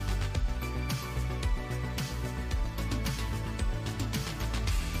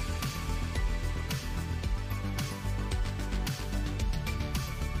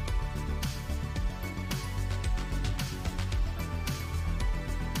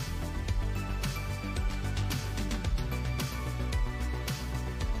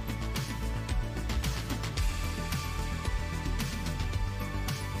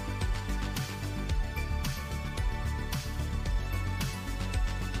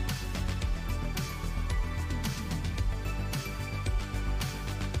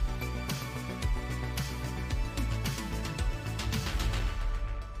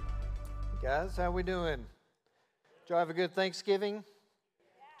guys. How we doing? Did you have a good Thanksgiving?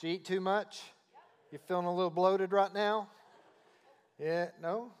 Did you eat too much? You feeling a little bloated right now? Yeah,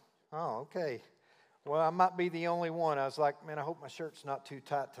 no? Oh, okay. Well, I might be the only one. I was like, man, I hope my shirt's not too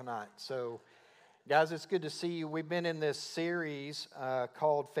tight tonight. So, guys, it's good to see you. We've been in this series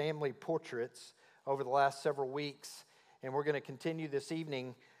called Family Portraits over the last several weeks, and we're going to continue this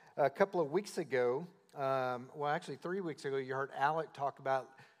evening. A couple of weeks ago, actually 3 weeks ago, you heard Alec talk about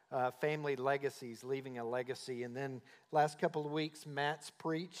family legacies, leaving a legacy. And then last couple of weeks, Matt's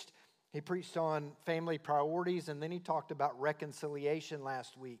preached. He preached on family priorities, and then he talked about reconciliation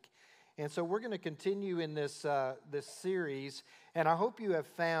last week. And so we're going to continue in this series, and I hope you have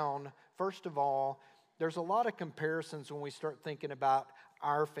found, first of all, there's a lot of comparisons when we start thinking about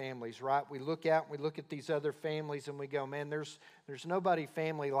our families, right? We look out and we look at these other families and we go, man, there's nobody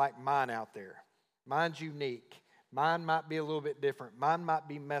family like mine out there. Mine's unique. Mine might be a little bit different. Mine might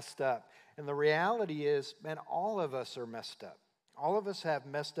be messed up. And the reality is, man, all of us are messed up. All of us have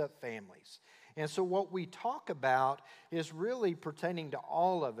messed up families. And so what we talk about is really pertaining to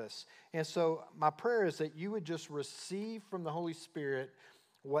all of us. And so my prayer is that you would just receive from the Holy Spirit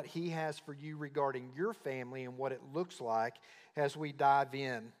what He has for you regarding your family and what it looks like as we dive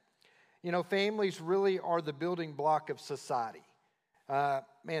in. You know, families really are the building block of society.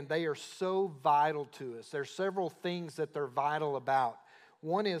 Man, they are so vital to us. There's several things that they're vital about.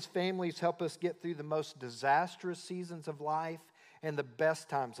 One is families help us get through the most disastrous seasons of life and the best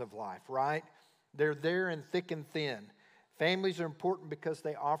times of life, right? They're there in thick and thin. Families are important because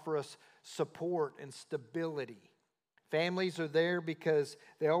they offer us support and stability. Families are there because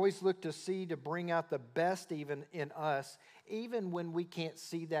they always look to bring out the best even in us, even when we can't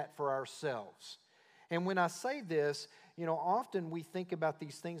see that for ourselves. And when I say this, you know, often we think about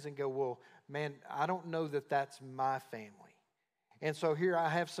these things and go, well, man, I don't know that that's my family. And so here I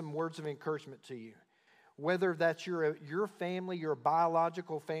have some words of encouragement to you. Whether that's your family, your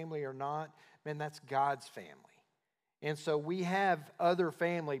biological family or not, man, that's God's family. And so we have other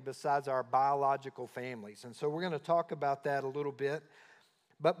family besides our biological families. And so we're going to talk about that a little bit.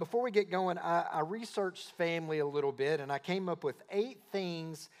 But before we get going, I researched family a little bit, and I came up with 8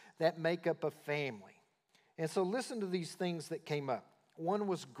 things that make up a family. And so listen to these things that came up. One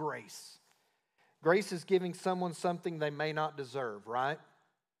was grace. Grace is giving someone something they may not deserve, right?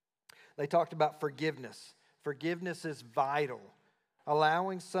 They talked about forgiveness. Forgiveness is vital.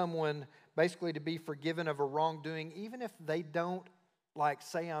 Allowing someone basically to be forgiven of a wrongdoing, even if they don't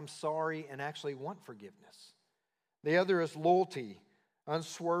say I'm sorry and actually want forgiveness. The other is loyalty,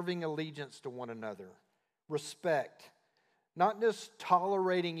 unswerving allegiance to one another. Respect, not just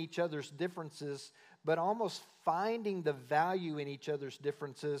tolerating each other's differences, but almost finding the value in each other's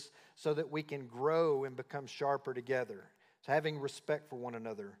differences so that we can grow and become sharper together. So having respect for one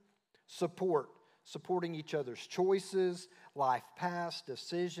another. Supporting each other's choices, life paths,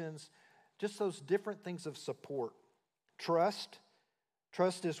 decisions, just those different things of support. Trust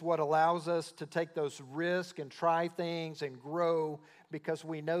is what allows us to take those risks and try things and grow because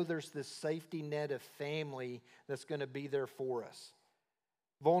we know there's this safety net of family that's going to be there for us.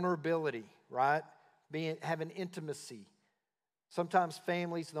 Vulnerability, right? Having intimacy. Sometimes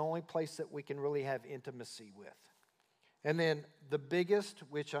family's the only place that we can really have intimacy with. And then the biggest,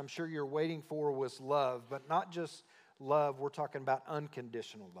 which I'm sure you're waiting for, was love. But not just love, we're talking about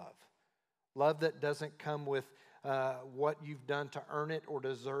unconditional love. Love that doesn't come with what you've done to earn it or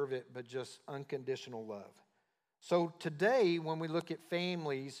deserve it, but just unconditional love. So today, when we look at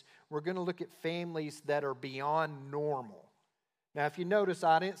families, we're going to look at families that are beyond normal. Now, if you notice,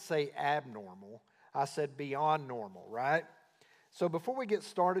 I didn't say abnormal. I said beyond normal, right? So before we get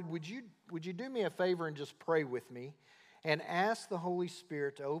started, would you do me a favor and just pray with me and ask the Holy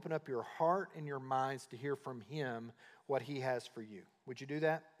Spirit to open up your heart and your minds to hear from Him what He has for you. Would you do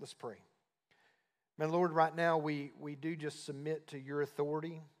that? Let's pray. Man, Lord, right now we do just submit to your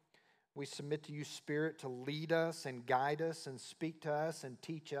authority. We submit to you, Spirit, to lead us and guide us and speak to us and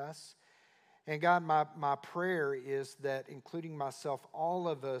teach us. And God, my prayer is that, including myself, all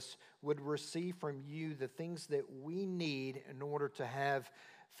of us would receive from you the things that we need in order to have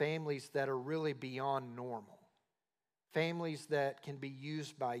families that are really beyond normal. Families that can be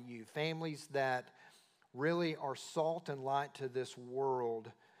used by you. Families that really are salt and light to this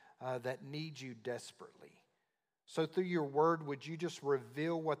world that needs you desperately. So through your word, would you just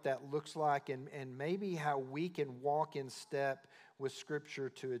reveal what that looks like and maybe how we can walk in step with Scripture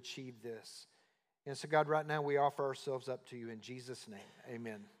to achieve this. And so, God, right now we offer ourselves up to you in Jesus' name.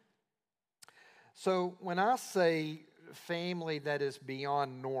 Amen. So when I say family that is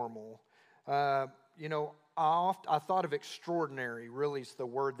beyond normal, I thought of extraordinary, really is the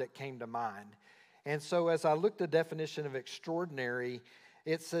word that came to mind. And so as I looked at the definition of extraordinary,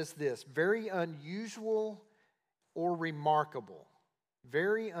 it says this: very unusual or remarkable.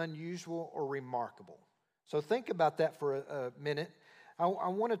 Very unusual or remarkable. So think about that for a minute. I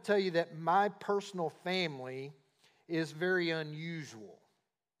want to tell you that my personal family is very unusual,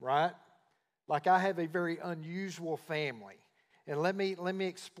 right? Like I have a very unusual family. And let me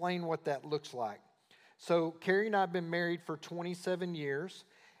explain what that looks like. So Carrie and I have been married for 27 years.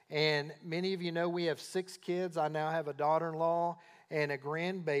 And many of you know we have 6 kids. I now have a daughter-in-law and a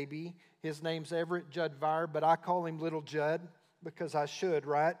grandbaby. His name's Judd Vier, but I call him Little Judd because I should,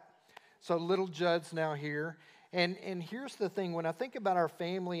 right? So little Judd's now here. And here's the thing. When I think about our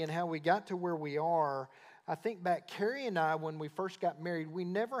family and how we got to where we are, I think back, Carrie and I, when we first got married, we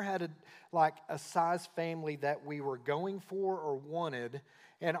never had a size family that we were going for or wanted.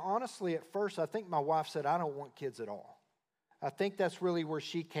 And honestly, at first, I think my wife said, I don't want kids at all. I think that's really where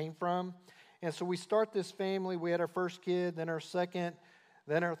she came from. And so we start this family. We had our first kid, then our second,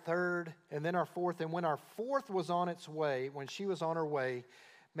 then our third, and then our fourth. And when our fourth was on its way, when she was on her way,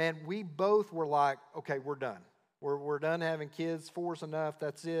 man, we both were like, okay, we're done. We're done having kids. 4's enough.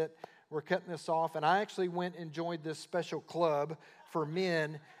 That's it. We're cutting this off. And I actually went and joined this special club for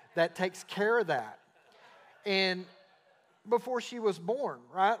men that takes care of that. And before she was born,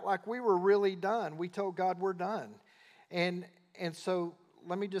 right? Like we were really done. We told God we're done. And so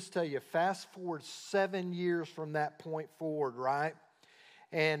let me just tell you, fast forward 7 years from that point forward, right?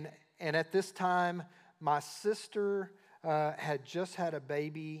 And at this time, my sister had just had a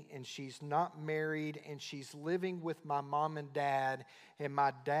baby, and she's not married, and she's living with my mom and dad, and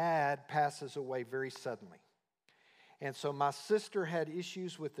my dad passes away very suddenly. And so my sister had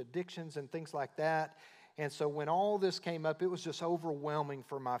issues with addictions and things like that. And so when all this came up, it was just overwhelming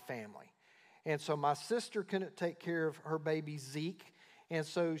for my family. And so my sister couldn't take care of her baby Zeke. And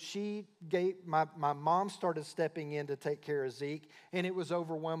so my mom started stepping in to take care of Zeke. And it was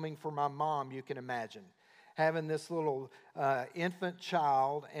overwhelming for my mom, you can imagine. Having this little infant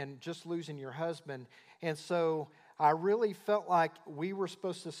child and just losing your husband. And so I really felt like we were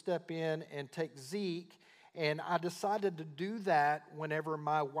supposed to step in and take Zeke. And I decided to do that whenever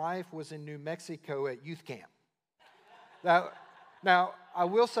my wife was in New Mexico at youth camp. Now, I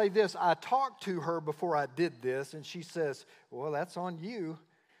will say this. I talked to her before I did this, and she says, well, that's on you.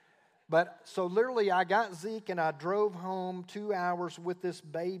 But so literally I got Zeke, and I drove home 2 hours with this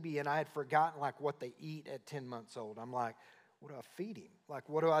baby, and I had forgotten like what they eat at 10 months old. I'm like, what do I feed him? Like,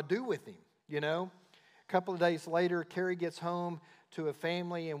 what do I do with him? You know? A couple of days later, Carrie gets home to a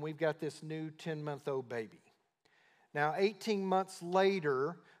family, and we've got this new 10-month-old baby. Now, 18 months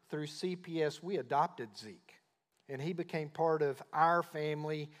later, through CPS, we adopted Zeke. And he became part of our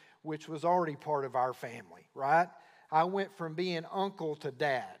family, which was already part of our family, right? I went from being uncle to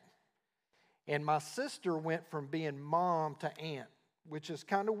dad. And my sister went from being mom to aunt, which is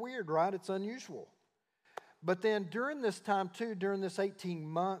kind of weird, right? It's unusual. But then during this time, too, during this 18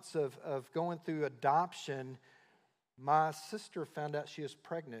 months of going through adoption, my sister found out she was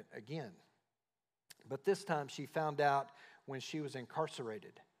pregnant again. But this time she found out when she was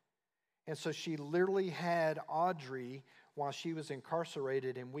incarcerated. And so she literally had Audrey while she was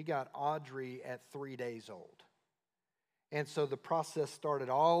incarcerated, and we got Audrey at 3 days old. And so the process started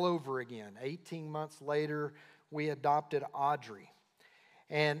all over again. 18 months later, we adopted Audrey.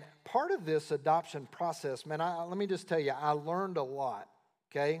 And part of this adoption process, man, let me just tell you, I learned a lot,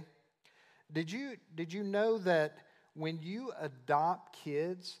 okay? Did you know that when you adopt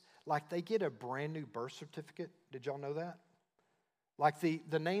kids, like they get a brand new birth certificate? Did y'all know that? Like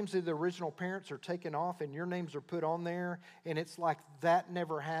the names of the original parents are taken off and your names are put on there, and it's like that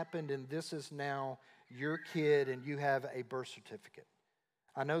never happened, and this is now your kid and you have a birth certificate.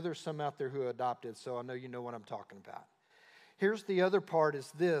 I know there's some out there who adopted, so I know you know what I'm talking about. Here's the other part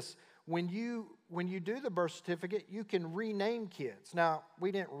is this. When you do the birth certificate, you can rename kids. Now,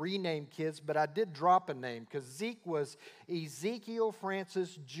 we didn't rename kids, but I did drop a name because Zeke was Ezekiel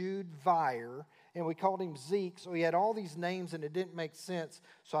Francis Judd Vier, and we called him Zeke, so he had all these names and it didn't make sense.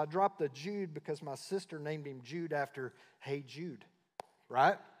 So I dropped the Jude because my sister named him Jude after Hey Jude,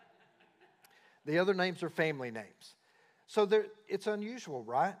 right? The other names are family names. So it's unusual,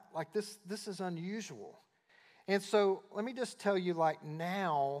 right? Like this is unusual. And so let me just tell you, like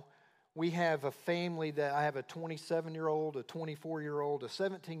now, we have a family that I have a 27-year-old, a 24-year-old, a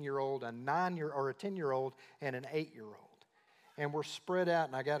 17-year-old, a 9-year or a 10-year-old, and an 8-year-old. And we're spread out,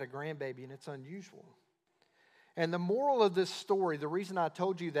 and I got a grandbaby, and it's unusual. And the moral of this story, the reason I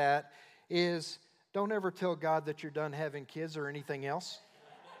told you that is don't ever tell God that you're done having kids or anything else.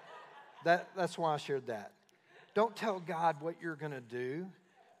 That's why I shared that. Don't tell God what you're going to do,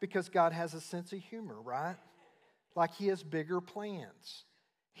 because God has a sense of humor, right? Like He has bigger plans.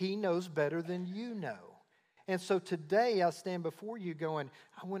 He knows better than you know. And so today I stand before you going,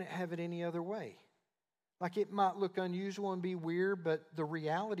 I wouldn't have it any other way. Like, it might look unusual and be weird, but the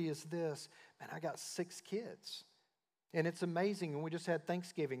reality is this: man, I got 6 kids. And it's amazing. And we just had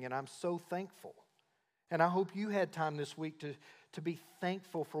Thanksgiving, and I'm so thankful. And I hope you had time this week to be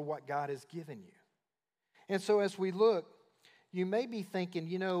thankful for what God has given you. And so as we look, you may be thinking,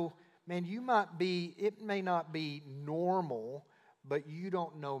 man, it may not be normal, but you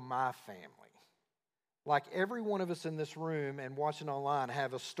don't know my family. Like, every one of us in this room and watching online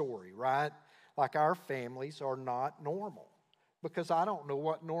have a story, right? Like, our families are not normal, because I don't know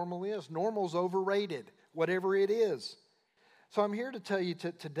what normal is. Normal's overrated, whatever it is. So I'm here to tell you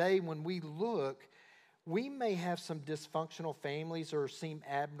today, when we look, we may have some dysfunctional families or seem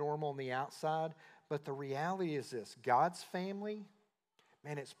abnormal on the outside, but the reality is this: God's family,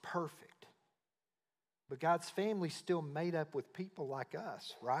 man, it's perfect. But God's family's still made up with people like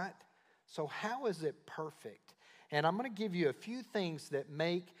us, right? So how is it perfect? And I'm going to give you a few things that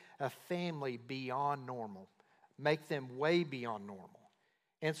make a family beyond normal, make them way beyond normal.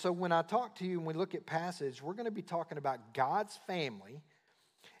 And so when I talk to you and we look at passage, we're going to be talking about God's family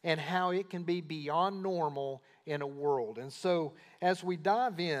and how it can be beyond normal in a world. And so as we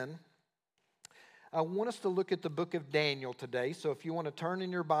dive in, I want us to look at the book of Daniel today. So if you want to turn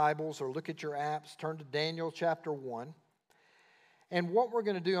in your Bibles or look at your apps, turn to Daniel chapter 1. And what we're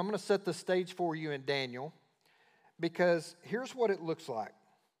going to do, I'm going to set the stage for you in Daniel, because here's what it looks like.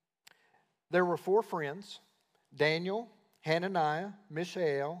 There were 4 friends: Daniel, Hananiah,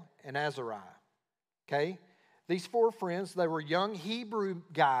 Mishael, and Azariah. Okay? These 4 friends, they were young Hebrew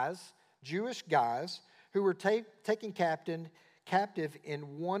guys, Jewish guys, who were taken captive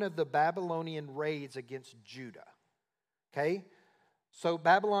in one of the Babylonian raids against Judah. Okay? So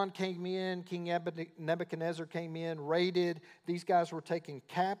Babylon came in, King Nebuchadnezzar came in, raided. These guys were taken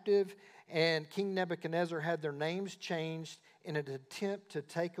captive, and King Nebuchadnezzar had their names changed in an attempt to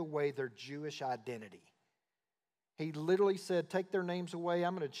take away their Jewish identity. He literally said, take their names away.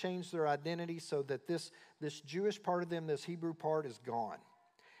 I'm going to change their identity so that this Jewish part of them, this Hebrew part, is gone.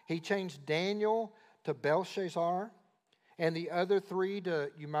 He changed Daniel to Belshazzar, and the other 3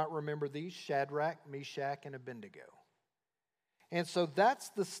 to, you might remember these, Shadrach, Meshach, and Abednego. And so that's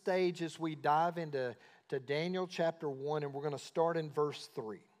the stage as we dive into Daniel chapter 1, and we're going to start in verse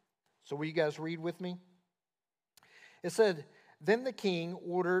 3. So will you guys read with me? It said, then the king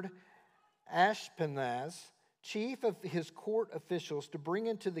ordered Ashpenaz, chief of his court officials, to bring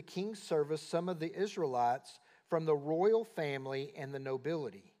into the king's service some of the Israelites from the royal family and the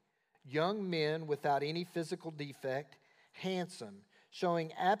nobility, young men without any physical defect, handsome,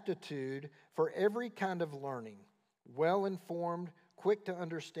 showing aptitude for every kind of learning, well-informed, quick to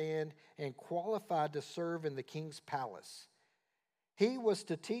understand, and qualified to serve in the king's palace. He was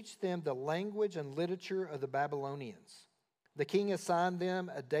to teach them the language and literature of the Babylonians. The king assigned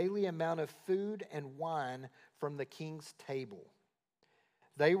them a daily amount of food and wine from the king's table.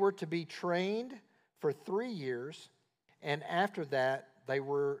 They were to be trained for 3 years, and after that, they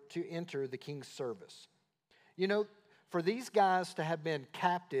were to enter the king's service. For these guys to have been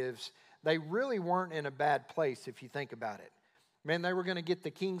captives, they really weren't in a bad place if you think about it. Man, they were going to get the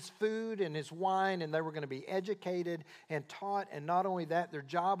king's food and his wine, and they were going to be educated and taught. And not only that, their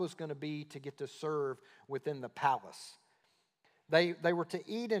job was going to be to get to serve within the palace. They were to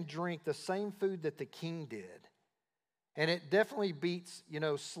eat and drink the same food that the king did. And it definitely beats,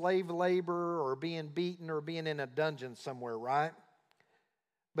 slave labor or being beaten or being in a dungeon somewhere, right?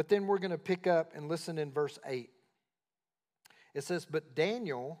 But then we're going to pick up and listen in verse 8. It says, but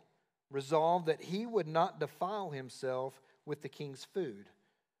Daniel resolved that he would not defile himself with the king's food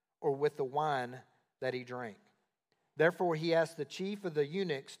or with the wine that he drank. Therefore he asked the chief of the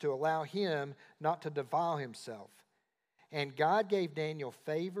eunuchs to allow him not to defile himself. And God gave Daniel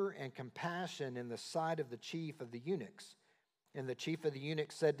favor and compassion in the sight of the chief of the eunuchs. And the chief of the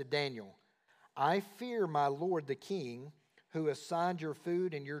eunuchs said to Daniel, I fear my lord the king, who assigned your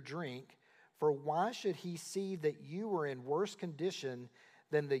food and your drink, for why should he see that you are in worse condition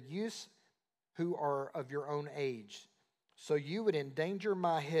than the youths who are of your own age? So you would endanger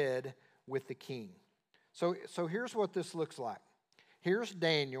my head with the king. So here's what this looks like. Here's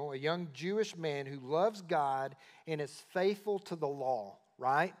Daniel, a young Jewish man who loves God and is faithful to the law,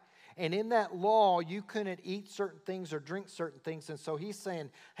 right? And in that law, you couldn't eat certain things or drink certain things. And so he's saying,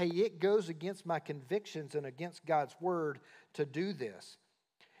 hey, it goes against my convictions and against God's word to do this.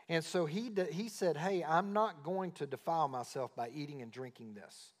 And so he said, hey, I'm not going to defile myself by eating and drinking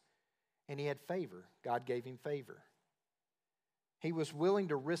this. and he had favor. God gave him favor. He was willing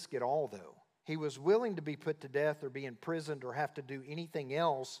to risk it all, though. He was willing to be put to death or be imprisoned or have to do anything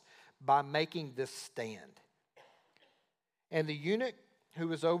else by making this stand. And the eunuch who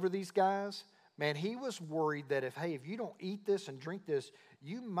was over these guys, man, he was worried that if you don't eat this and drink this,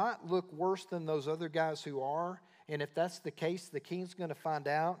 you might look worse than those other guys who are. And if that's the case, the king's going to find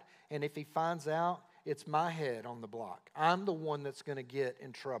out. And if he finds out, it's my head on the block. I'm the one that's going to get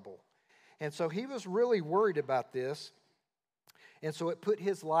in trouble. And so he was really worried about this. And so it put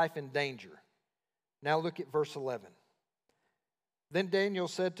his life in danger. Now look at verse 11. Then Daniel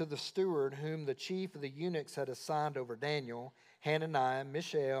said to the steward, whom the chief of the eunuchs had assigned over Daniel, Hananiah,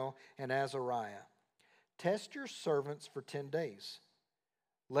 Mishael, and Azariah, test your servants for 10 days.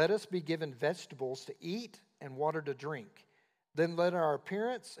 Let us be given vegetables to eat and water to drink. Then let our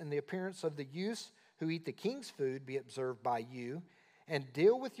appearance and the appearance of the youths who eat the king's food be observed by you, and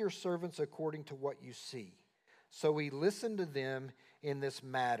deal with your servants according to what you see. So he listened to them in this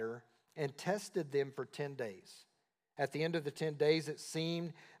matter and tested them for 10 days. At the end of the 10 days, it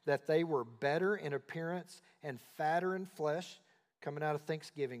seemed that they were better in appearance and fatter in flesh. Coming out of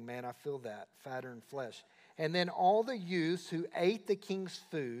Thanksgiving, man, I feel that, fatter in flesh. And then all the youths who ate the king's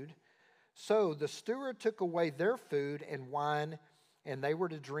food. So the steward took away their food and wine, and they were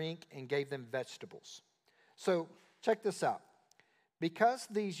to drink, and gave them vegetables. So check this out. Because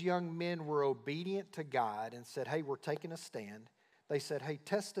these young men were obedient to God and said, hey, we're taking a stand, they said, hey,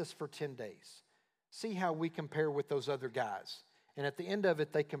 test us for 10 days. See how we compare with those other guys. And at the end of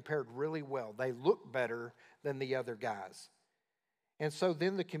it, they compared really well. They looked better than the other guys. And so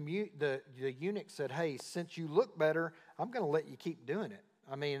then the eunuch said, hey, since you look better, I'm going to let you keep doing it.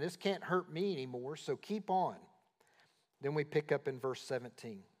 I mean, this can't hurt me anymore, so keep on. Then we pick up in verse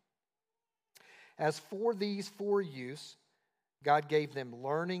 17. As for these 4 youths, God gave them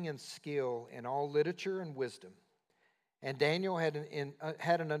learning and skill in all literature and wisdom. And Daniel had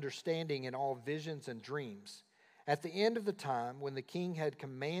an understanding in all visions and dreams. At the end of the time, when the king had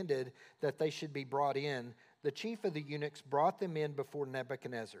commanded that they should be brought in, the chief of the eunuchs brought them in before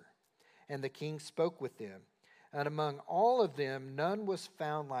Nebuchadnezzar. And the king spoke with them. And among all of them, none was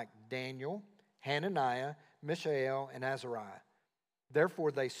found like Daniel, Hananiah, Mishael, and Azariah.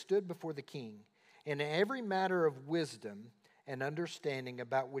 Therefore they stood before the king. And in every matter of wisdom and understanding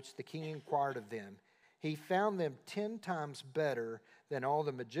about which the king inquired of them, he found them 10 times better than all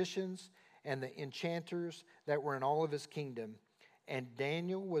the magicians and the enchanters that were in all of his kingdom. And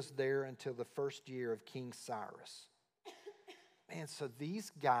Daniel was there until the first year of King Cyrus. Man, so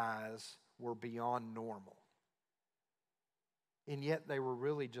these guys were beyond normal. And yet they were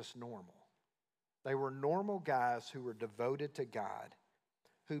really just normal. They were normal guys who were devoted to God,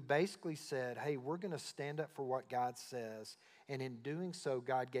 who basically said, hey, we're going to stand up for what God says. And in doing so,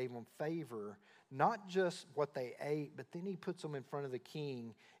 God gave them favor, not just what they ate, but then he puts them in front of the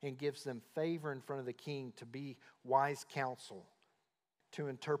king and gives them favor in front of the king to be wise counsel, to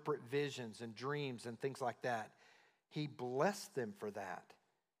interpret visions and dreams and things like that. He blessed them for that.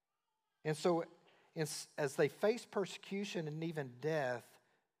 And so as they faced persecution and even death,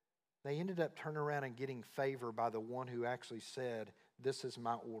 they ended up turning around and getting favor by the one who actually said, this is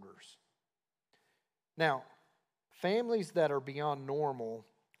my orders. Now, families that are beyond normal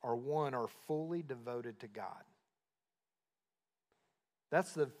are fully devoted to God.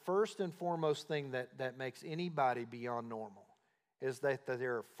 That's the first and foremost thing that makes anybody beyond normal, is that they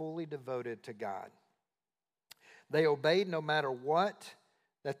are fully devoted to God. They obeyed no matter what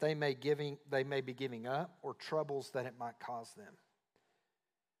that they may be giving up or troubles that it might cause them.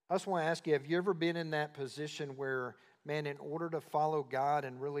 I just want to ask you, have you ever been in that position where, man, in order to follow God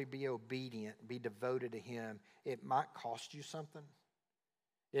and really be obedient, be devoted to Him, it might cost you something?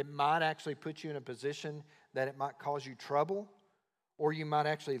 It might actually put you in a position that it might cause you trouble, or you might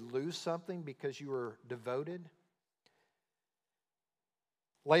actually lose something because you were devoted.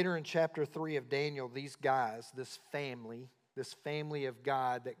 Later in chapter 3 of Daniel, these guys, this family of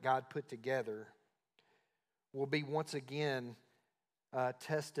God that God put together, will be once again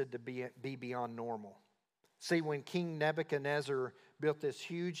tested to be beyond normal. See, when King Nebuchadnezzar built this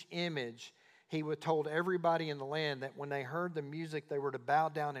huge image, he told everybody in the land that when they heard the music, they were to bow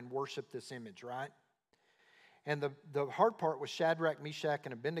down and worship this image, right? And the hard part was Shadrach, Meshach,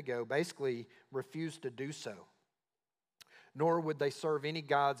 and Abednego basically refused to do so. Nor would they serve any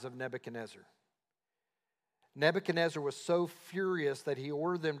gods of Nebuchadnezzar. Nebuchadnezzar was so furious that he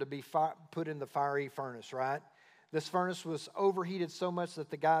ordered them to be put in the fiery furnace, right? This furnace was overheated so much that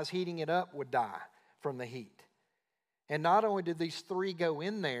the guys heating it up would die from the heat. And not only did these 3 go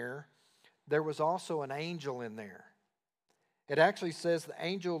in there, there was also an angel in there. It actually says the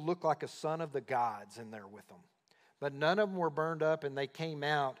angel looked like a son of the gods in there with them. But none of them were burned up, and they came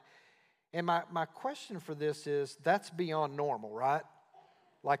out. And my question for this is, that's beyond normal, right?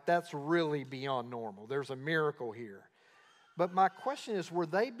 Like, that's really beyond normal. There's a miracle here. But my question is, were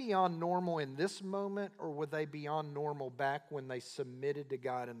they beyond normal in this moment, or were they beyond normal back when they submitted to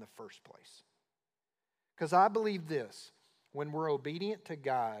God in the first place? Because I believe this, when we're obedient to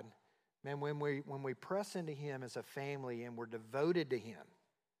God, man, when we press into Him as a family and we're devoted to Him,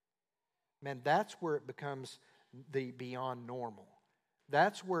 man, that's where it becomes the beyond normal.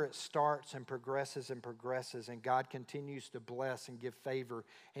 That's where it starts and progresses, and God continues to bless and give favor,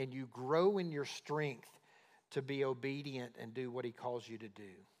 and you grow in your strength to be obedient and do what He calls you to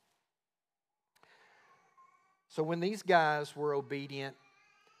do. So when these guys were obedient,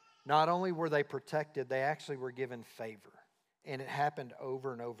 not only were they protected, they actually were given favor. And it happened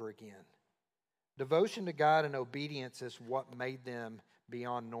over and over again. Devotion to God and obedience is what made them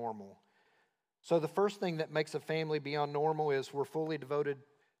beyond normal. So the first thing that makes a family beyond normal is we're fully devoted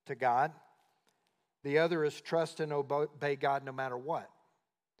to God. The other is trust and obey God no matter what.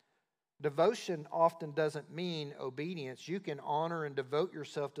 Devotion often doesn't mean obedience. You can honor and devote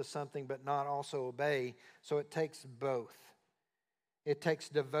yourself to something but not also obey. So it takes both. It takes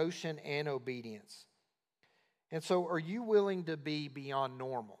devotion and obedience. And so are you willing to be beyond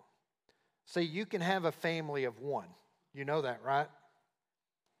normal? See, you can have a family of one. You know that, right?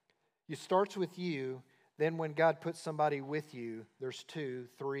 It starts with you. Then when God puts somebody with you, there's 2,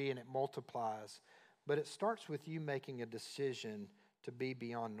 3, and it multiplies. But it starts with you making a decision to be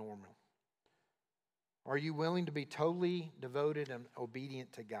beyond normal. Are you willing to be totally devoted and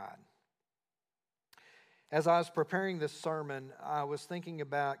obedient to God? As I was preparing this sermon, I was thinking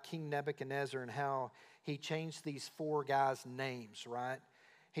about King Nebuchadnezzar and how he changed these 4 guys' names, right?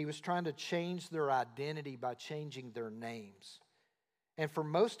 He was trying to change their identity by changing their names. And for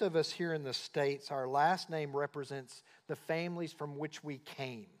most of us here in the States, our last name represents the families from which we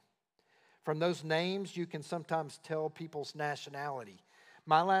came. From those names, you can sometimes tell people's nationality.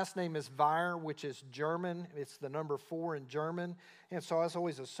 My last name is Vier, which is German. It's the number 4 in German. And so I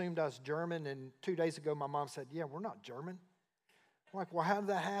always assumed I was German. And 2 days ago, my mom said, "Yeah, we're not German." I'm like, "Well, how did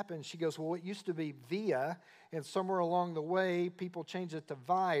that happen?" She goes, "Well, it used to be Vier. And somewhere along the way, people changed it to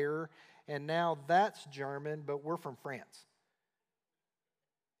Vier. And now that's German, but we're from France.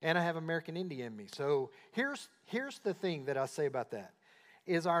 And I have American Indian in me." So here's the thing that I say about that,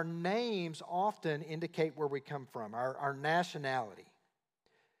 is our names often indicate where we come from, our nationality.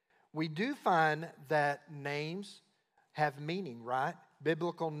 We do find that names have meaning, right?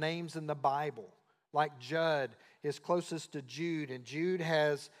 Biblical names in the Bible, like Judd is closest to Jude, and Jude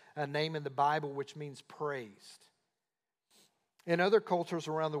has a name in the Bible which means praised. In other cultures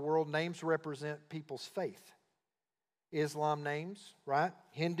around the world, names represent people's faith. Islam names, right?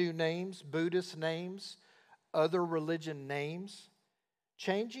 Hindu names, Buddhist names, other religion names.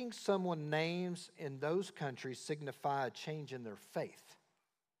 Changing someone's names in those countries signify a change in their faith.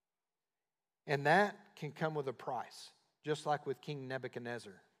 And that can come with a price, just like with King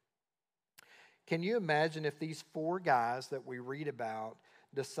Nebuchadnezzar. Can you imagine if these 4 guys that we read about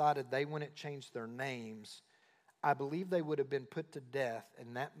decided they wouldn't change their names? I believe they would have been put to death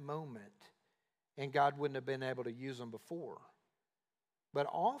in that moment, and God wouldn't have been able to use them before. But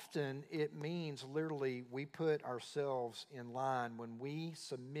often it means literally we put ourselves in line when we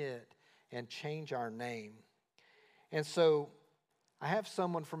submit and change our name. And so I have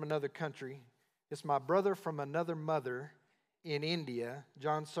someone from another country. It's my brother from another mother in India,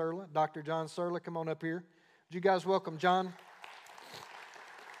 John Serla. Dr. John Serla, come on up here. Would you guys welcome John?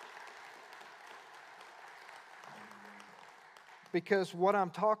 Because what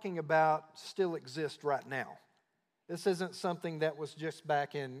I'm talking about still exists right now. This isn't something that was just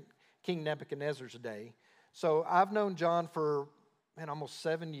back in King Nebuchadnezzar's day. So I've known John for almost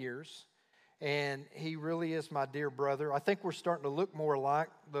 7 years. And he really is my dear brother. I think we're starting to look more alike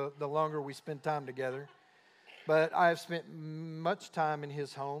the longer we spend time together. But I have spent much time in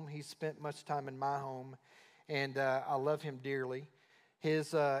his home. He's spent much time in my home. And I love him dearly.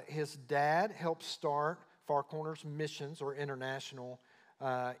 His dad helped start Far Corners Missions, or International,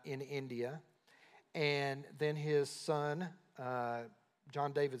 in India. And then his son,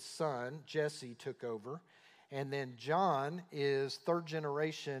 John David's son, Jesse, took over. And then John is 3rd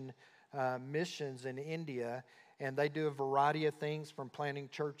generation missions in India, and they do a variety of things from planting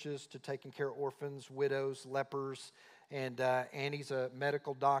churches to taking care of orphans, widows, lepers, and he's a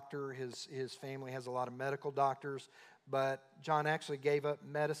medical doctor. His family has a lot of medical doctors, but John actually gave up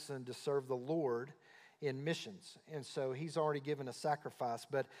medicine to serve the Lord in missions, and so he's already given a sacrifice.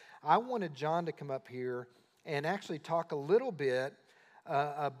 But I wanted John to come up here and actually talk a little bit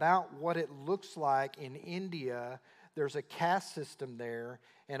about what it looks like in India. There's a caste system there,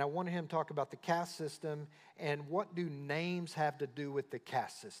 and I wanted him to talk about the caste system and what do names have to do with the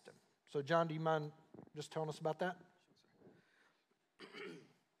caste system. So, John, do you mind just telling us about that?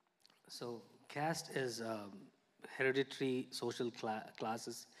 So, caste is hereditary social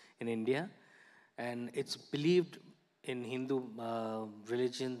classes in India, and it's believed in Hindu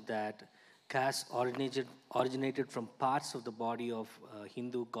religion that caste originated from parts of the body of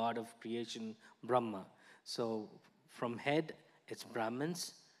Hindu god of creation, Brahma. So, from head, it's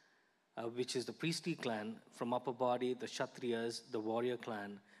Brahmins, which is the priestly clan. From upper body, the Kshatriyas, the warrior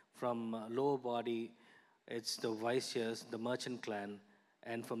clan. From lower body, it's the Vaishyas, the merchant clan.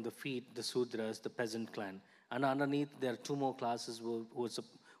 And from the feet, the Sudras, the peasant clan. And underneath, there are two more classes who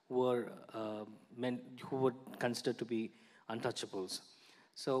were considered to be untouchables.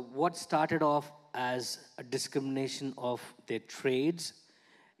 So what started off as a discrimination of their trades,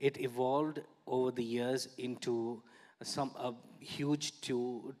 it evolved over the years into a huge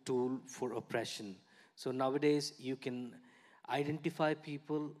tool for oppression. So nowadays, you can identify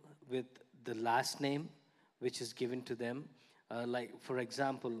people with the last name which is given to them. Like, for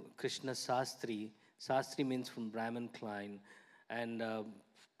example, Krishna Sastri. Sastri means from Brahmin clan. And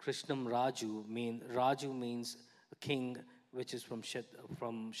Krishnam Raju means king, which is from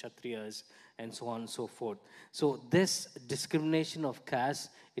Kshatriyas, and so on and so forth. So this discrimination of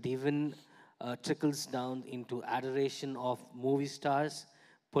caste, it even trickles down into adoration of movie stars,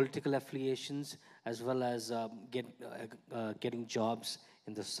 political affiliations, as well as getting jobs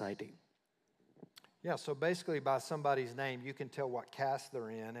in the society. Yeah, so basically by somebody's name, you can tell what caste they're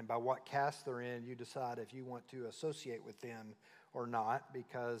in, and by what caste they're in, you decide if you want to associate with them or not,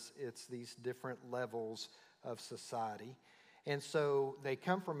 because it's these different levels of society. And so they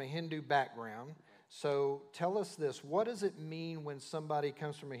come from a Hindu background. So tell us this, what does it mean when somebody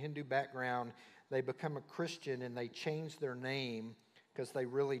comes from a Hindu background, they become a Christian and they change their name, because they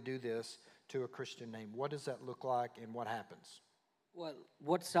really do this, to a Christian name? What does that look like and what happens? Well,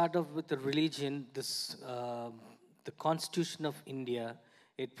 what started off with the religion, the Constitution of India,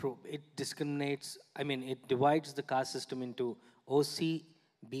 it discriminates, it divides the caste system into OC,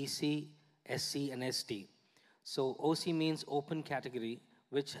 BC, SC, and ST. So OC means open category,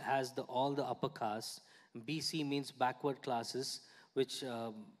 which has all the upper castes. BC means backward classes, which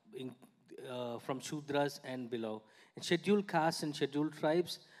from Shudras and below. And scheduled castes and scheduled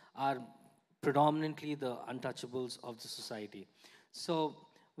tribes are predominantly the untouchables of the society. So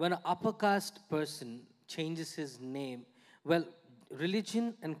when an upper caste person changes his name, well,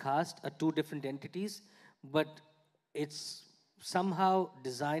 religion and caste are two different entities, but it's somehow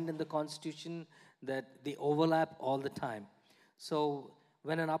designed in the Constitution that they overlap all the time. So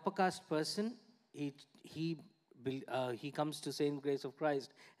when an upper caste person, he comes to saving grace of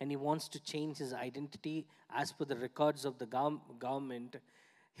Christ and he wants to change his identity as per the records of the government,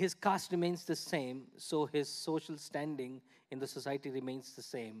 his caste remains the same, so his social standing in the society remains the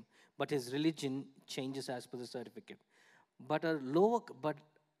same, but his religion changes as per the certificate. But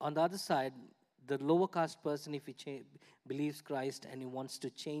on the other side, the lower caste person, if he believes Christ and he wants to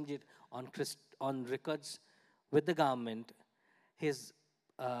change it on records with the government, his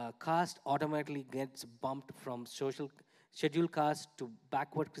caste automatically gets bumped from scheduled caste to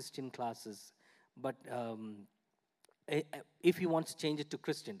backward Christian classes. But if he wants to change it to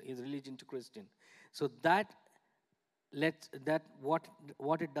Christian, his religion to Christian, so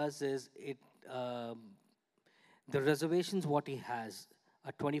what it does is the reservations what he has,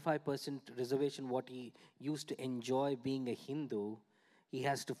 a 25% reservation what he used to enjoy being a Hindu, he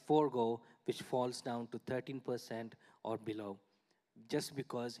has to forego, which falls down to 13% or below, just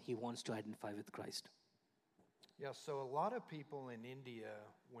because he wants to identify with Christ. Yeah, so a lot of people in India,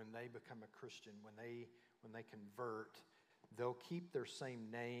 when they become a Christian, when they convert, they'll keep their same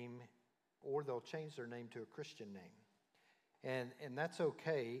name or they'll change their name to a Christian name. And that's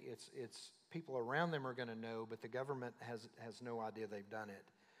okay. It's people around them are going to know, but the government has no idea they've done it.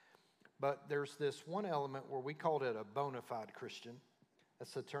 But there's this one element where we called it a bona fide Christian.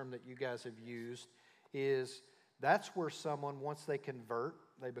 That's the term that you guys have used. That's where someone, once they convert,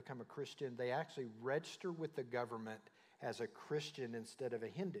 they become a Christian, they actually register with the government as a Christian instead of a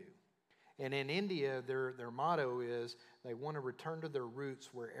Hindu. And in India, their motto is they want to return to their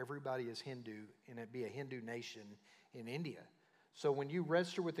roots where everybody is Hindu and it be a Hindu nation in India. So when you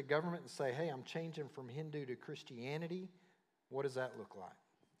register with the government and say, hey, I'm changing from Hindu to Christianity, what does that look like?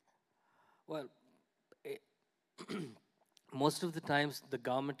 Well, most of the times the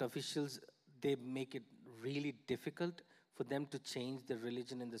government officials, they make it really difficult for them to change the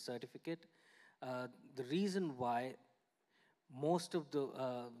religion in the certificate. The reason why most of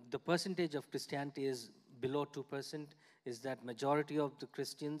the percentage of Christianity is below 2% is that majority of the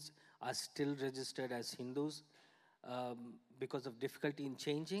Christians are still registered as Hindus because of difficulty in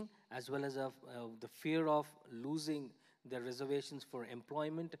changing, as well as of the fear of losing their reservations for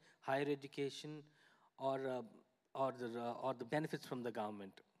employment, higher education, or the benefits from the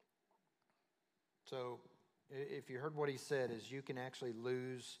government. So if you heard what he said, is you can actually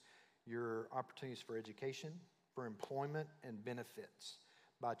lose your opportunities for education, for employment, and benefits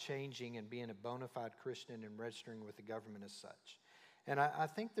by changing and being a bona fide Christian and registering with the government as such. And I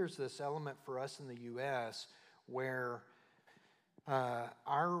think there's this element for us in the U.S. where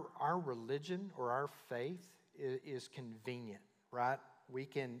our religion or our faith is convenient, right? We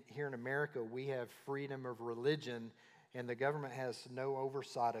can, here in America, we have freedom of religion, and the government has no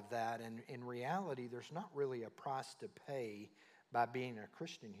oversight of that. And in reality, there's not really a price to pay by being a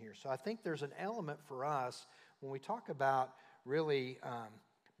Christian here. So I think there's an element for us when we talk about really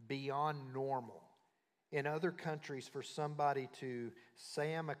beyond normal. In other countries, for somebody to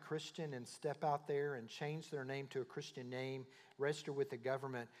say I'm a Christian and step out there and change their name to a Christian name, register with the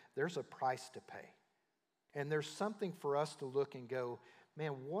government, there's a price to pay. And there's something for us to look and go,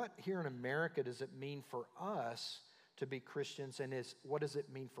 man, what here in America does it mean for us to be Christians, and what does it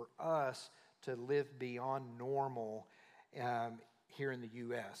mean for us to live beyond normal here in the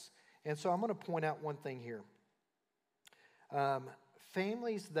U.S.? And so I'm going to point out one thing here.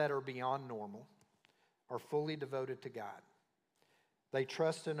 Families that are beyond normal are fully devoted to God. They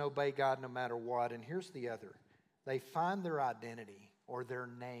trust and obey God no matter what. And here's the other. They find their identity or their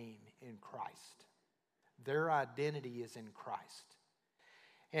name in Christ. Their identity is in Christ.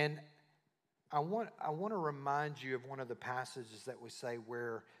 And I want to remind you of one of the passages that we say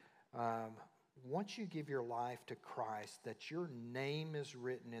where once you give your life to Christ, that your name is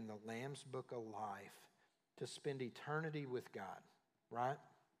written in the Lamb's Book of Life to spend eternity with God, right?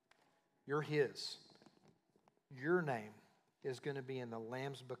 You're His. Your name is going to be in the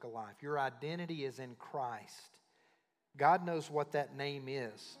Lamb's Book of Life. Your identity is in Christ. God knows what that name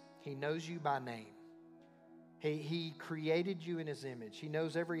is. He knows you by name. He created you in His image. He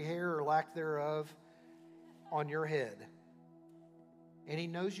knows every hair or lack thereof on your head. And He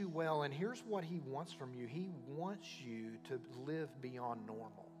knows you well. And here's what He wants from you. He wants you to live beyond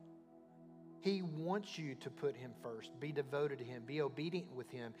normal. He wants you to put Him first, be devoted to Him, be obedient with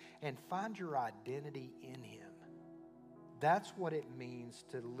Him, and find your identity in Him. That's what it means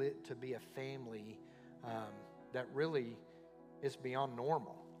to be a family that really is beyond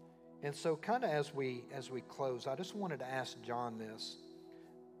normal. And so kind of as we close, I just wanted to ask John this.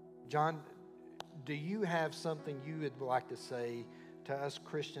 John, do you have something you would like to say to us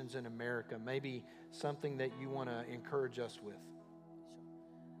Christians in America? Maybe something that you want to encourage us with?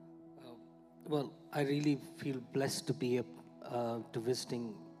 Well, I really feel blessed to be to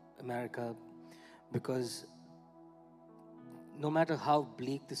visiting America, because no matter how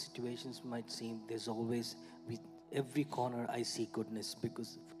bleak the situations might seem, there's always, with every corner I see goodness.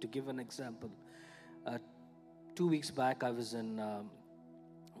 Because to give an example, 2 weeks back I was in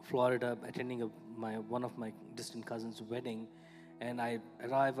Florida attending one of my distant cousins' wedding, and I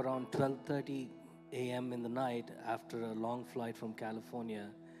arrived around 12:30 a.m. in the night after a long flight from California.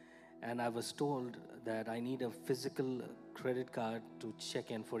 And I was told that I need a physical credit card to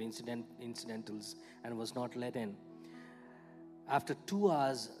check in for incidentals, and was not let in. After 2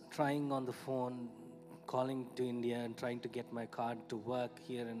 hours trying on the phone, calling to India and trying to get my card to work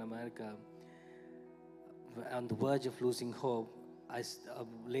here in America, on the verge of losing hope, a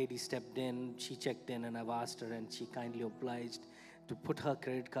lady stepped in, she checked in, and I've asked her, and she kindly obliged to put her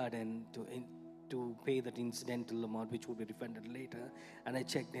credit card in to pay that incidental amount, which will be refunded later. And I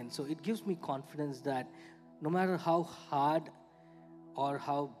checked in. So it gives me confidence that no matter how hard or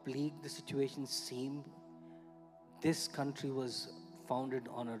how bleak the situations seem, this country was founded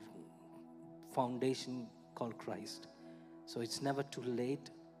on a foundation called Christ. So it's never too late.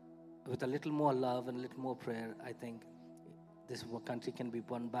 With a little more love and a little more prayer, I think this country can be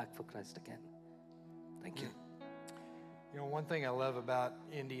won back for Christ again. Thank you. You know, one thing I love about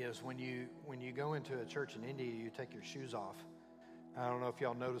India is when you go into a church in India, you take your shoes off. I don't know if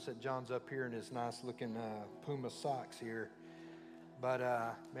y'all notice that John's up here in his nice looking Puma socks here, but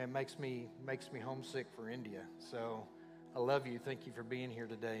man, it makes me homesick for India. So I love you. Thank you for being here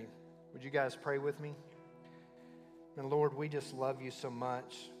today. Would you guys pray with me? And Lord, we just love you so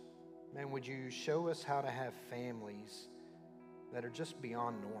much. Man, would you show us how to have families that are just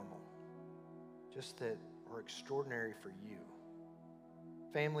beyond normal, just that are extraordinary for you.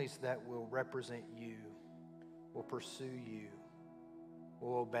 Families that will represent you, will pursue you,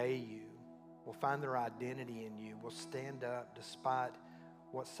 will obey you, will find their identity in you, will stand up despite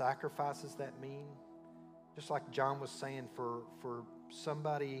what sacrifices that mean. Just like John was saying, for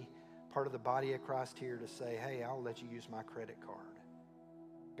somebody, part of the body of Christ here, to say, hey, I'll let you use my credit card.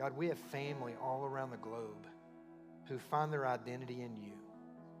 God, we have family all around the globe who find their identity in you.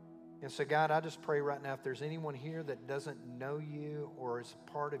 And so, God, I just pray right now, if there's anyone here that doesn't know you or is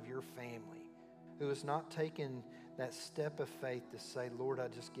a part of your family, who has not taken that step of faith to say, Lord, I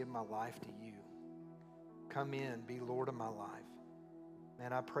just give my life to you. Come in, be Lord of my life.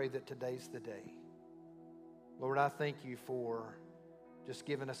 Man, I pray that today's the day. Lord, I thank you for just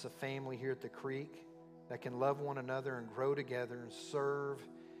giving us a family here at the Creek that can love one another and grow together and serve.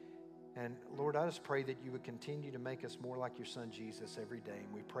 And Lord, I just pray that you would continue to make us more like your son Jesus every day.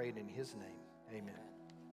 And we pray it in his name. Amen.